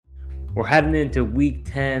We're heading into week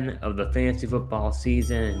 10 of the fantasy football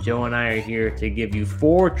season, and Joe and I are here to give you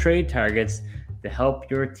 4 trade targets to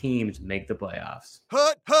help your teams make the playoffs.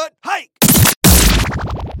 Hike!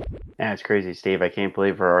 Yeah, it's crazy, Steve. I can't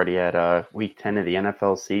believe we're already at week 10 of the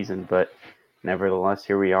NFL season, but nevertheless,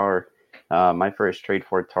 here we are. My first trade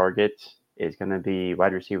for target is going to be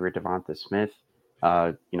wide receiver Devonta Smith.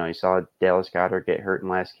 You saw Dallas Goedert get hurt in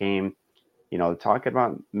last game. Talking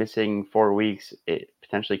about missing 4 weeks, it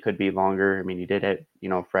potentially could be longer. I mean, he did have,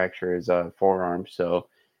 fracture his forearm, so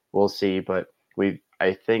we'll see. But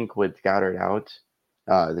I think with Goddard out,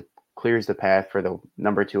 clears the path for the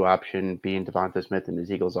number 2 option being Devonta Smith in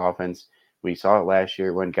his Eagles offense. We saw it last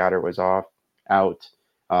year when Goddard was out.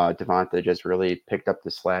 Devonta just really picked up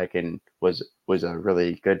the slack and was a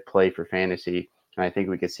really good play for fantasy. And I think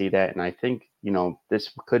we could see that. And I think, this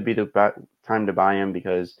could be the time to buy him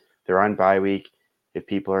because they're on bye week. If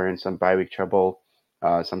people are in some bye week trouble,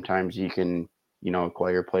 sometimes you can,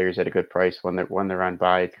 acquire players at a good price when they're on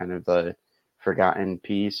bye, kind of the forgotten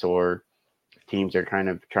piece, or teams are kind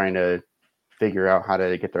of trying to figure out how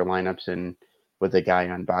to get their lineups in with a guy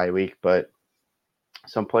on bye week. But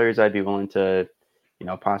some players I'd be willing to,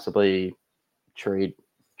 possibly trade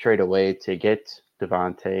away to get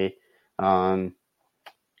Devontae. I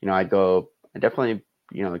definitely,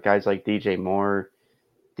 guys like DJ Moore,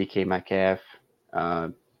 DK Metcalf,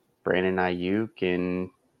 Brandon Ayuk, and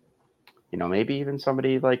maybe even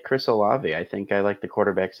somebody like Chris Olave. I think I like the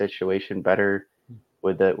quarterback situation better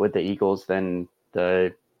with the Eagles than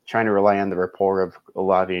the trying to rely on the rapport of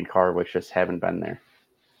Olave and Carr, which just haven't been there.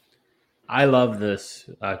 I love this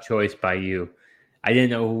choice by you. I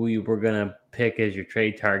didn't know who you were going to pick as your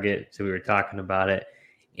trade target, so we were talking about it.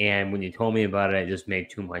 And when you told me about it, it just made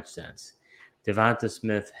too much sense. Devonta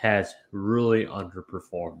Smith has really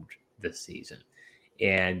underperformed this season.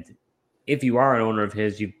 And if you are an owner of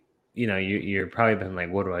his, you're probably been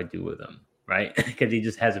like, what do I do with him? Right? Because he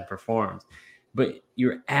just hasn't performed. But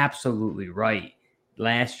you're absolutely right.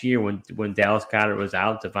 Last year when Dallas Goedert was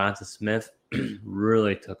out, Devonta Smith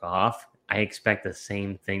really took off. I expect the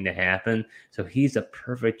same thing to happen. So he's a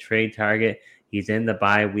perfect trade target. He's in the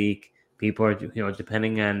bye week. People are,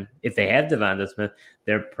 depending on if they have Devonta Smith,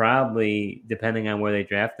 they're probably, depending on where they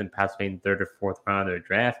draft him, possibly in third or fourth round of their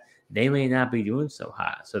draft, they may not be doing so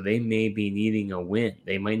hot. So they may be needing a win.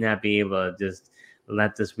 They might not be able to just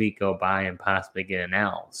let this week go by and possibly get an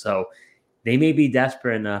L. So they may be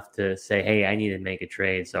desperate enough to say, hey, I need to make a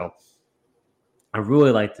trade. So I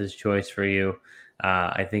really like this choice for you.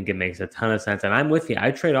 I think it makes a ton of sense. And I'm with you.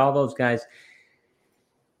 I trade all those guys.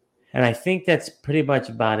 And I think that's pretty much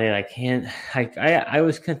about it. I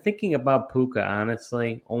was thinking about Puka,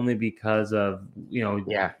 honestly, only because of,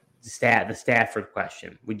 the Stafford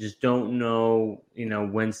question. We just don't know,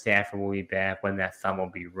 when Stafford will be back, when that thumb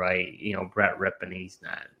will be right. Brett ripping, he's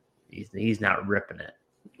not ripping it.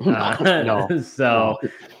 No.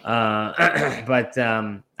 But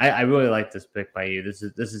I really like this pick by you. This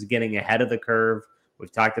is getting ahead of the curve.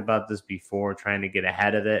 We've talked about this before, trying to get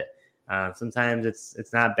ahead of it. Sometimes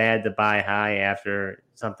it's not bad to buy high after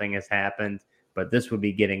something has happened, but this would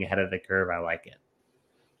be getting ahead of the curve. I like it.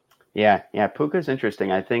 Yeah, Puka's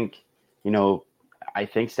interesting. I think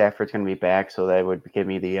Stafford's going to be back, so that would give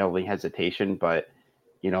me the only hesitation. But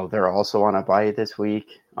they're also on a bye this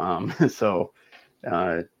week, so.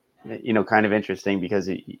 Kind of interesting because,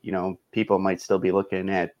 people might still be looking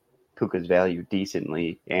at Puka's value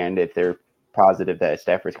decently. And if they're positive that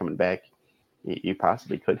Stafford's coming back, you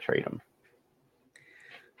possibly could trade him.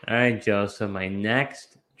 All right, Joe. So my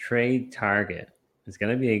next trade target is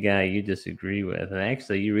going to be a guy you disagree with. And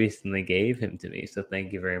actually, you recently gave him to me. So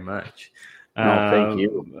thank you very much. No, thank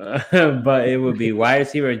you. But it would be wide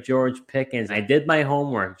receiver George Pickens. I did my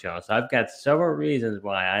homework, Joe. So I've got several reasons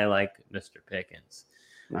why I like Mr. Pickens.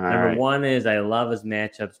 Number one is I love his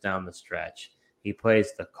matchups down the stretch. He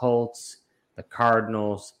plays the Colts, the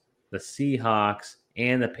Cardinals, the Seahawks,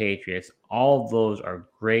 and the Patriots. All of those are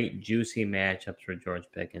great, juicy matchups for George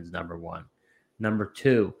Pickens, number one. Number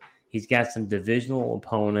two, he's got some divisional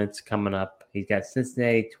opponents coming up. He's got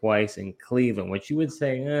Cincinnati twice and Cleveland, which you would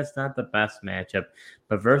say it's not the best matchup.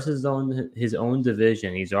 But versus his own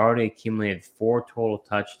division, he's already accumulated 4 total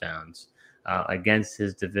touchdowns against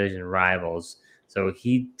his division rivals. So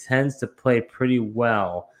he tends to play pretty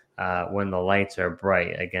well when the lights are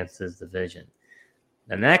bright against his division.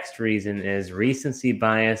 The next reason is recency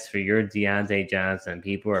bias for your Deontay Johnson.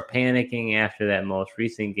 People are panicking after that most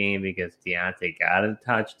recent game because Deontay got a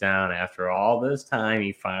touchdown after all this time.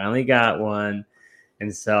 He finally got one.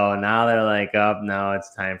 And so now they're like, now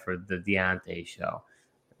it's time for the Deontay show.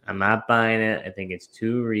 I'm not buying it. I think it's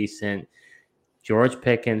too recent. George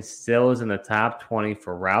Pickens still is in the top 20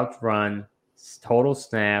 for routes run, total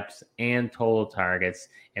snaps, and total targets.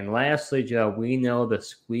 And lastly, Joe, we know the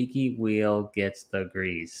squeaky wheel gets the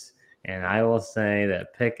grease. And I will say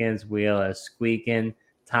that Pickens' wheel is squeaking.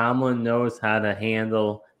 Tomlin knows how to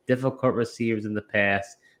handle difficult receivers in the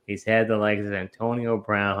past. He's had the legs of Antonio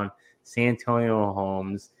Brown, Santonio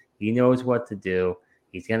Holmes. He knows what to do.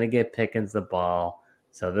 He's going to get Pickens the ball.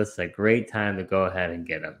 So this is a great time to go ahead and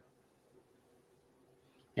get him.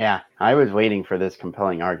 Yeah, I was waiting for this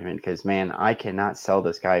compelling argument because, man, I cannot sell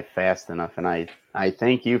this guy fast enough. And I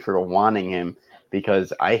thank you for wanting him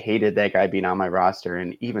because I hated that guy being on my roster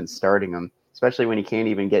and even starting him, especially when he can't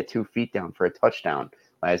even get 2 feet down for a touchdown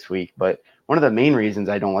last week. But one of the main reasons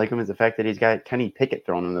I don't like him is the fact that he's got Kenny Pickett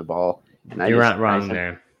throwing him the ball. And You're not wrong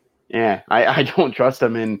there. Yeah, I don't trust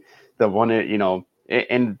him in the one,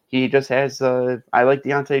 and he just has, I like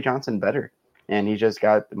Deontay Johnson better. And he just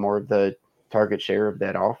got more of the target share of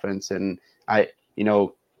that offense. And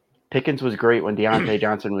Pickens was great when Deontay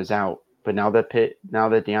Johnson was out, but now that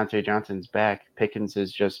Deontay Johnson's back, Pickens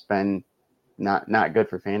has just been not good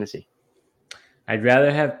for fantasy. I'd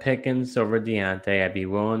rather have Pickens over Deontay. I'd be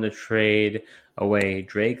willing to trade away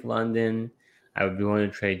Drake London. I would be willing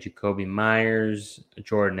to trade Jacoby Myers,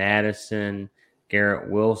 Jordan Addison, Garrett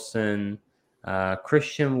Wilson,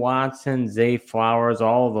 Christian Watson, Zay Flowers,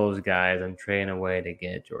 all of those guys I'm trading away to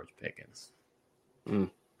get George Pickens.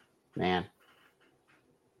 Man.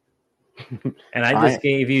 And I just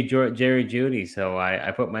gave you Jerry Jeudy, so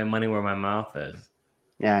I put my money where my mouth is.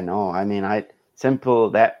 Yeah, no, I mean,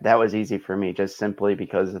 that was easy for me just simply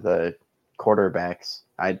because of the quarterbacks.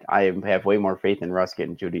 I have way more faith in Russ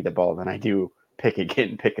getting Jeudy the ball than I do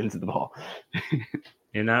getting Pickens the ball.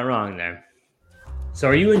 You're not wrong there. So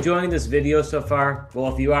are you enjoying this video so far?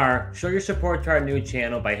 Well, if you are, show your support to our new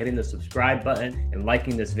channel by hitting the subscribe button and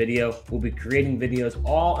liking this video. We'll be creating videos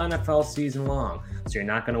all NFL season long, so you're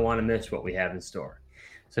not going to want to miss what we have in store.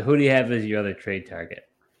 So who do you have as your other trade target?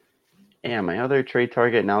 Yeah, my other trade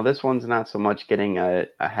target. Now, this one's not so much getting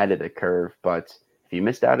ahead of the curve, but if you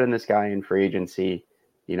missed out on this guy in free agency,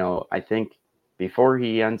 I think before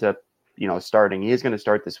he ends up, starting, he is going to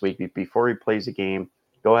start this week. Before he plays a game,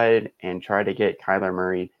 go ahead and try to get Kyler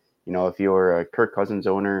Murray. If you're a Kirk Cousins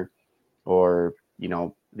owner or,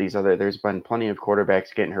 there's been plenty of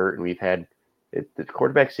quarterbacks getting hurt, and we've had the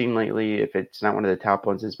quarterback scene lately, if it's not one of the top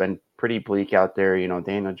ones, has been pretty bleak out there.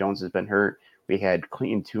 Daniel Jones has been hurt. We had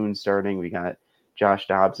Clayton Tune starting. We got Josh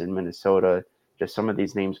Dobbs in Minnesota. Just some of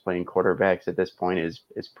these names playing quarterbacks at this point is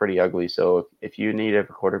pretty ugly. So if you need a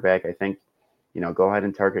quarterback, I think, go ahead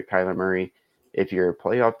and target Kyler Murray. If you're a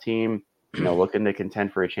playoff team, looking to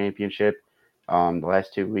contend for a championship, the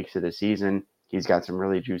last 2 weeks of the season, he's got some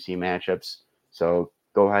really juicy matchups. So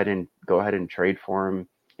go ahead and trade for him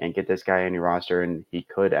and get this guy on your roster, and he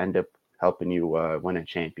could end up helping you win a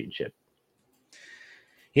championship.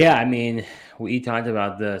 Yeah, I mean, we talked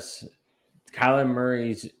about this. Kyler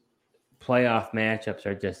Murray's playoff matchups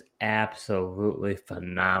are just absolutely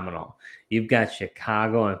phenomenal. You've got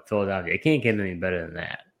Chicago and Philadelphia. It can't get any better than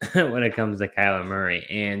that when it comes to Kyler Murray.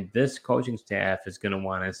 And this coaching staff is going to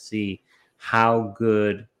want to see how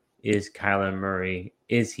good is Kyler Murray.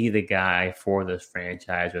 Is he the guy for this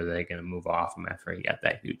franchise, or are they going to move off him after he got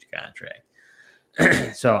that huge contract?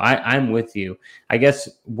 So I'm with you. I guess,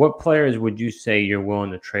 what players would you say you're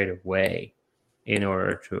willing to trade away in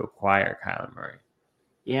order to acquire Kyler Murray?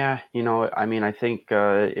 Yeah, I think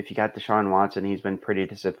if you got Deshaun Watson, he's been pretty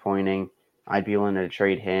disappointing. I'd be willing to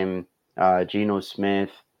trade him. Geno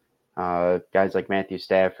Smith, guys like Matthew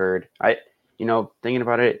Stafford. Thinking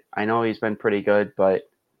about it, I know he's been pretty good, but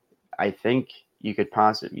I think you could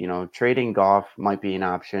possibly, trading Goff might be an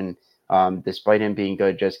option. Despite him being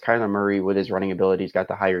good, just Kyler Murray with his running ability, he's got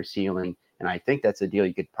the higher ceiling, and I think that's a deal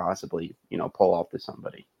you could possibly, pull off to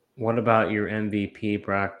somebody. What about your MVP,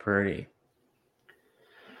 Brock Purdy?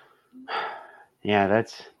 Yeah,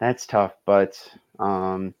 that's tough, but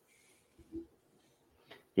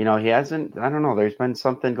he hasn't. I don't know. There's been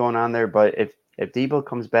something going on there, but if Debo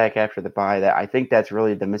comes back after the bye, I think that's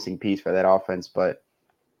really the missing piece for that offense. But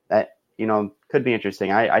that could be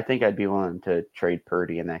interesting. I think I'd be willing to trade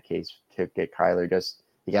Purdy in that case to get Kyler. Just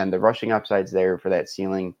again, the rushing upside's there for that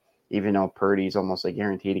ceiling. Even though Purdy's almost a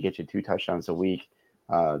guarantee to get you 2 touchdowns a week,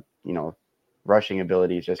 rushing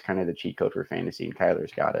ability is just kind of the cheat code for fantasy, and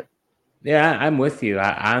Kyler's got it. Yeah, I'm with you.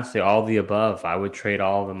 Honestly, all the above. I would trade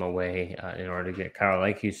all of them away in order to get Kyler.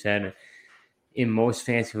 Like you said, in most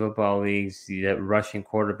fantasy football leagues, that rushing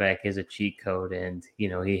quarterback is a cheat code, and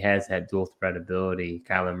he has that dual threat ability.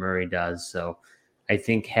 Kyler Murray does. So I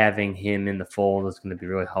think having him in the fold is going to be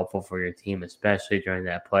really helpful for your team, especially during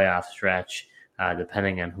that playoff stretch.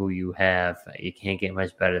 depending on who you have. You can't get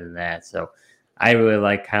much better than that. So I really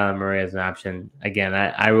like Kyler Murray as an option. Again,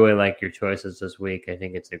 I really like your choices this week. I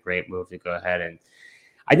think it's a great move to go ahead. And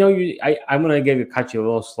I know I'm going to cut you a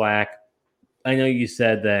little slack. I know you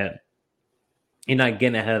said that you're not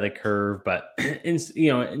getting ahead of the curve, but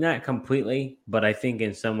not completely. But I think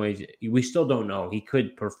in some ways we still don't know. He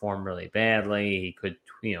could perform really badly. He could,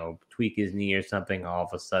 tweak his knee or something. All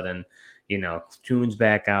of a sudden, Tune's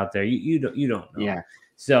back out there. You don't know. Yeah.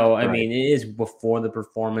 So I mean, it is before the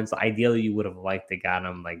performance. Ideally, you would have liked to got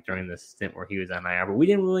him like during the stint where he was on IR, but we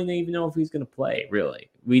didn't really even know if he's going to play.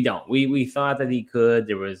 Really, we don't. We thought that he could.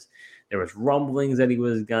 There was rumblings that he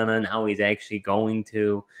was gonna. Now he's actually going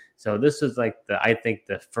to. So this is like I think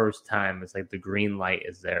the first time it's like the green light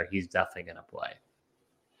is there. He's definitely going to play.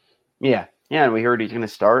 Yeah. And we heard he's going to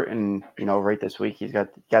start, and right this week he's got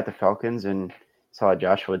the Falcons, and saw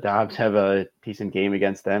Joshua Dobbs have a decent game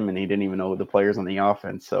against them, and he didn't even know the players on the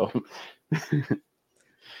offense. So,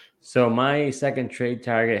 so my second trade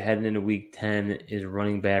target heading into Week 10 is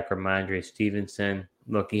running back Ramondre Stevenson.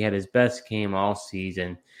 Look, he had his best game all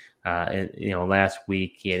season. Last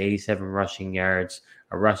week he had 87 rushing yards,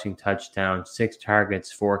 a rushing touchdown, 6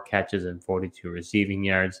 targets, 4 catches, and 42 receiving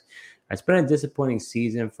yards. It's been a disappointing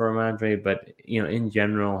season for Ramondre, but in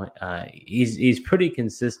general, he's pretty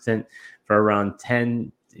consistent for around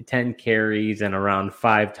 10 carries and around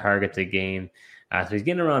 5 targets a game. So he's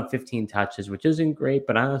getting around 15 touches, which isn't great,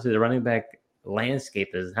 but honestly, the running back landscape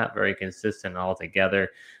is not very consistent altogether.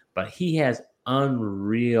 But he has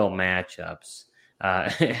unreal matchups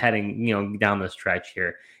heading down the stretch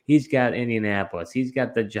here. He's got Indianapolis. He's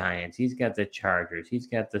got the Giants. He's got the Chargers. He's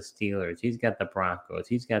got the Steelers. He's got the Broncos.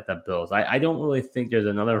 He's got the Bills. I don't really think there's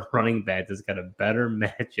another running back that's got a better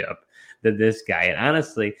matchup than this guy. And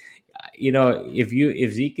honestly,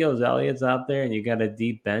 if Ezekiel Elliott's out there and you got a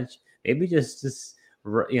deep bench, maybe just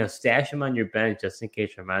stash him on your bench just in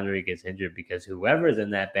case Ramondre gets injured, because whoever's in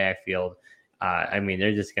that backfield,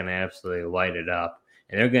 they're just going to absolutely light it up.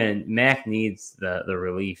 And Mac needs the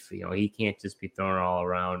relief. He can't just be thrown all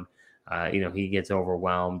around. He gets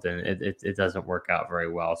overwhelmed and it doesn't work out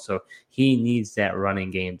very well. So he needs that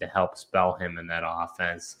running game to help spell him in that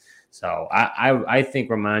offense. So I think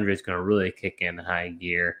Ramondre is going to really kick in high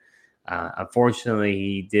gear. Unfortunately,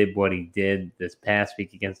 he did what he did this past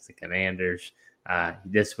week against the Commanders.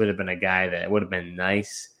 This would have been a guy that would have been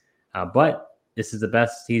nice. But this is the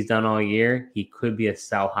best he's done all year. He could be a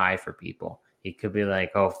sell high for people. He could be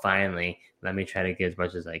like, oh, finally, let me try to get as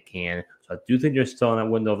much as I can. So I do think you're still in that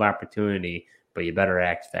window of opportunity, but you better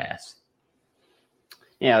act fast.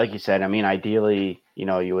 Yeah, like you said, ideally,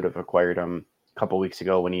 you would have acquired him a couple weeks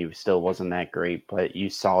ago when he still wasn't that great, but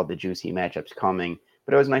you saw the juicy matchups coming.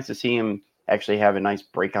 But it was nice to see him actually have a nice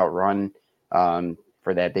breakout run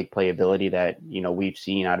for that big playability that, we've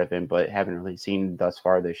seen out of him, but haven't really seen thus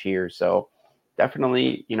far this year. So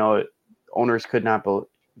definitely, owners could not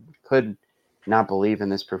believe in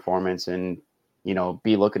this performance and,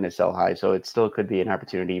 be looking to sell high. So it still could be an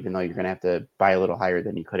opportunity, even though you're going to have to buy a little higher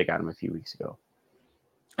than you could have got him a few weeks ago.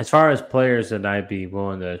 As far as players that I'd be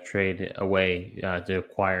willing to trade away to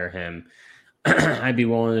acquire him, I'd be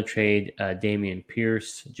willing to trade Dameon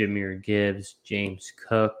Pierce, Jahmyr Gibbs, James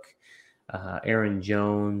Cook, Aaron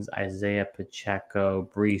Jones, Isaiah Pacheco,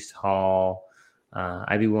 Breece Hall.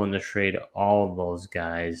 I'd be willing to trade all of those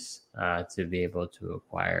guys to be able to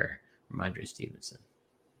acquire Ramondre Stevenson.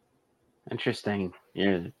 Interesting.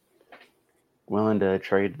 You're willing to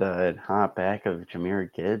trade the hot back of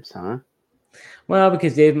Jahmyr Gibbs, huh? Well,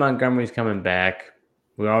 because Dave Montgomery's coming back.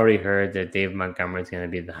 We already heard that Dave Montgomery's going to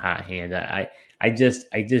be the hot hand. I just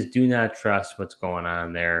do not trust what's going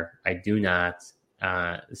on there. I do not.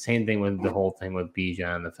 Same thing with the whole thing with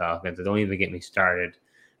Bijan and the Falcons. Don't even get me started.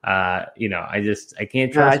 I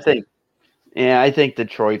can't trust. I think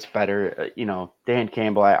Detroit's better. Dan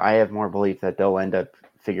Campbell, I have more belief that they'll end up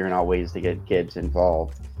figuring out ways to get Gibbs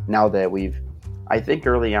involved. Now that I think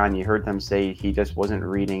early on you heard them say he just wasn't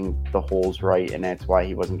reading the holes right, and that's why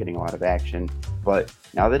he wasn't getting a lot of action. But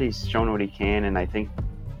now that he's shown what he can, and I think,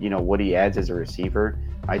 what he adds as a receiver,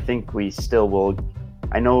 I think we still will.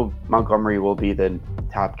 I know Montgomery will be the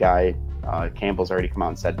top guy. Campbell's already come out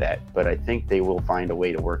and said that, but I think they will find a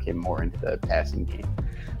way to work him more into the passing game.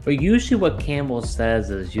 But usually what Campbell says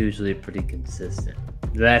is usually pretty consistent.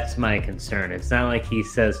 That's my concern. It's not like he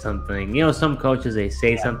says something. Some coaches, they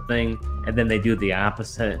say something and then they do the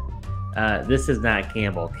opposite. This is not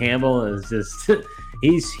Campbell. Campbell is just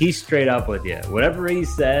he's straight up with you. Whatever he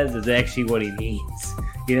says is actually what he means.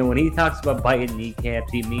 When he talks about biting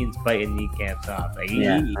kneecaps, he means biting kneecaps off. He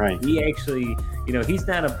actually, he's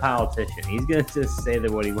not a politician. He's going to just say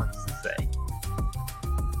what he wants to say.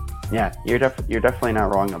 Yeah, you're definitely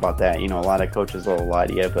not wrong about that. You know, a lot of coaches will lie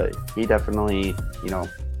to you, but he definitely,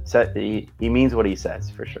 he means what he says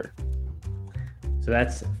for sure. So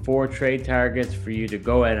that's 4 trade targets for you to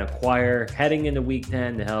go and acquire heading into Week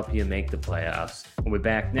 10 to help you make the playoffs. We'll be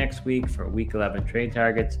back next week for Week 11 trade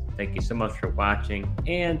targets. Thank you so much for watching,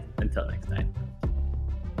 and until next time.